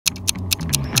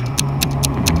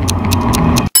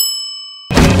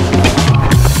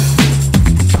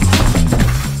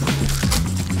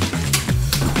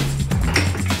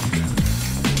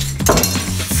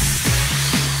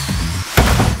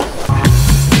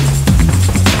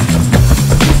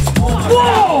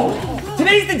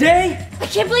Today's the day! I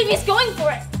can't believe he's going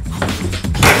for it!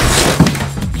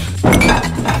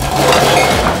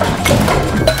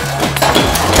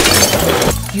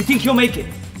 You think he'll make it?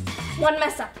 One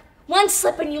mess up, one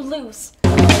slip and you lose.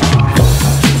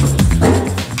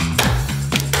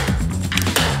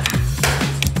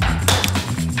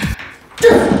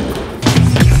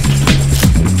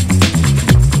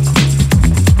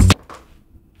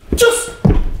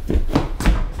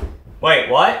 Wait,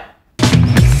 what?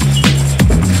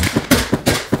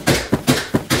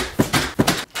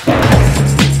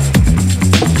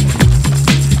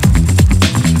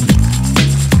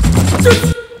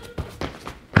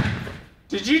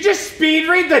 Did you just speed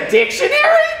read the dictionary?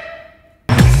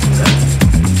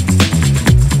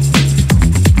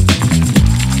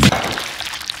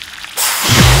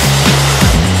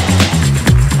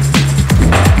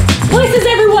 Places,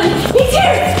 everyone! He's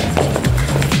here!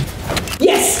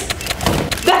 Yes!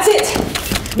 That's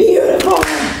it! Beautiful!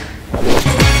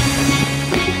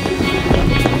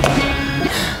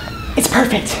 It's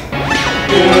perfect.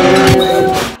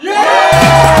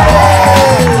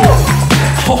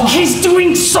 Oh, he's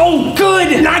doing so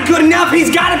good! Not good enough,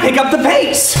 he's gotta pick up the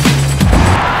pace!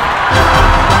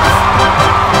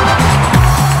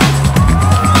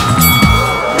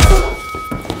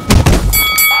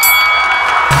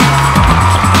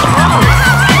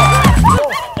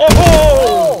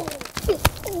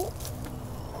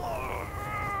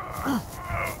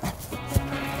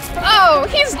 Oh,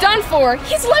 he's done for.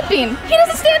 He's limping. He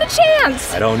doesn't stand a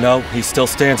chance. I don't know. He still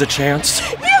stands a chance.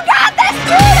 You got this,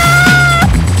 Judah!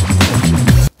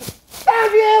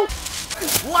 Have you?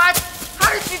 What?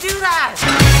 How did you do that?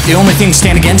 The only thing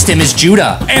stand against him is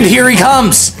Judah. And here he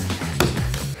comes!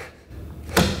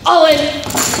 All in.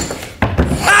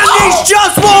 And he's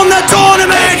just won the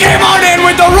tournament! Came on in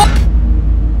with the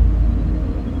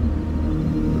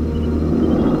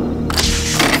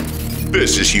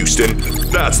This is Houston.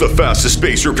 That's the fastest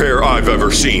space repair I've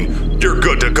ever seen. You're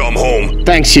good to come home.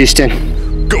 Thanks,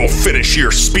 Houston. Go finish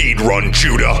your speed run,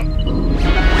 Judah.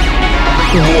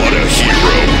 What a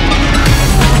hero.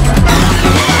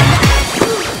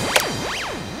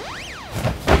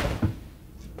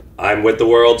 I'm with the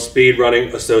World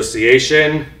Speedrunning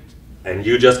Association, and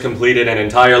you just completed an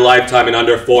entire lifetime in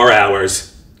under 4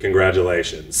 hours.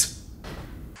 Congratulations.